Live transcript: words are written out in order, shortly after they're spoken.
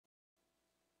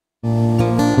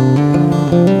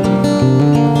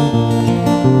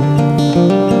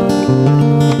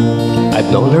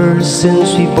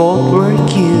since we both were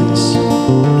kids.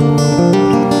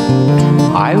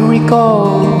 I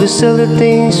recall the silly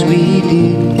things we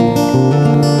did.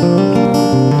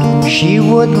 She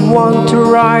would want to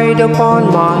ride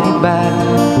upon my back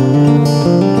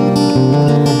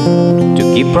to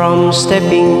keep from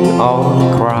stepping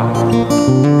on crack.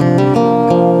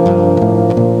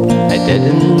 I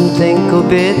didn't think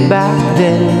of it back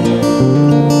then,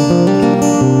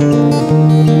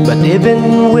 but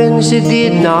even when she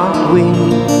did not win,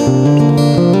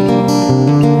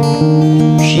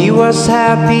 she was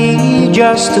happy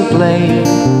just to play.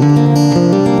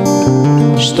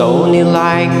 Stoney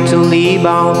liked to leave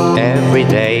out every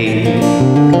day.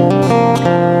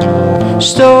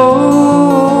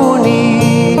 Stoney,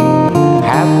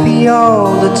 happy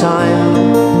all the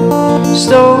time.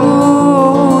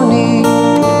 Stoney,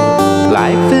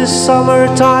 life is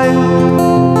summertime.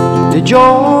 The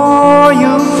joy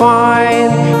you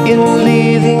find in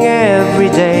living every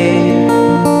day.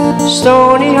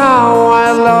 Stoney, how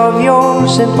I love your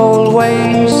simple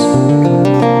ways.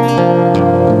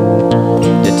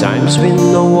 The times when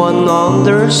no one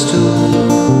understood,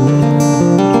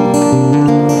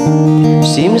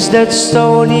 seems that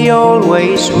Stoney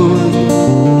always would.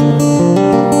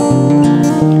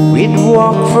 We'd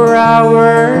walk for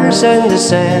hours in the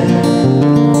sand.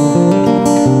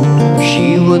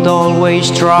 She would always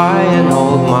try and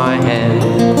hold my hand.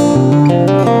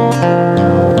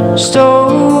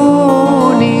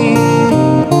 Stoney,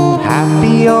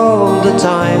 happy all the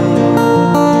time.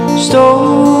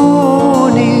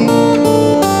 Stoney,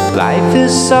 life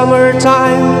is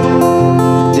summertime.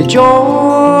 The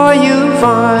joy you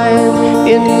find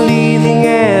in living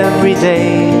every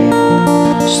day.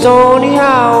 Stoney,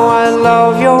 how I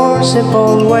love your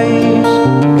simple ways.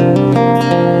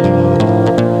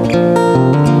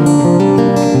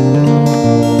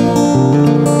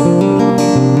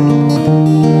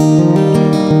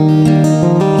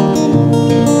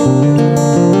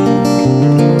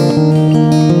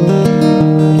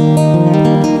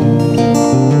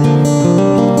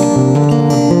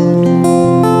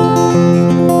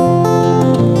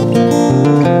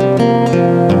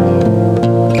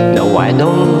 I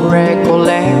don't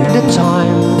recollect the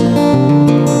time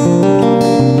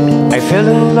I fell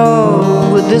in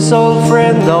love with this old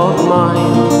friend of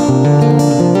mine,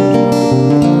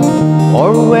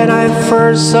 or when I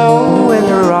first saw in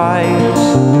her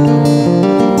eyes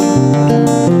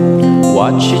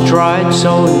what she tried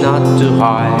so not to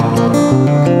hide.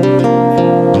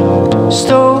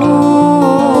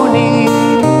 Stoney,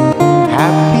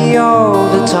 happy all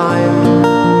the time.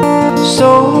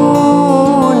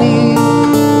 Stoney,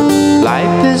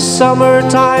 life is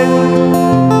summertime.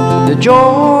 The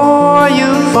joy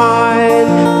you find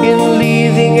in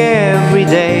living every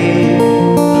day.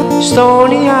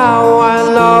 Stoney, how I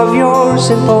love your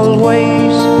simple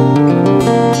ways.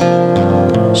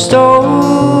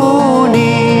 Stoney,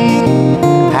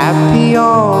 happy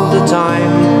all the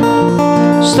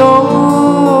time.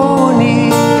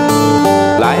 Stoney,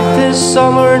 life is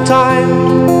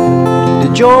summertime. The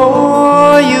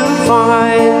joy you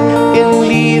find in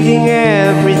living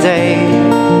every day.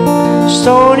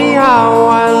 Stoney, how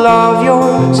I love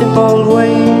your simple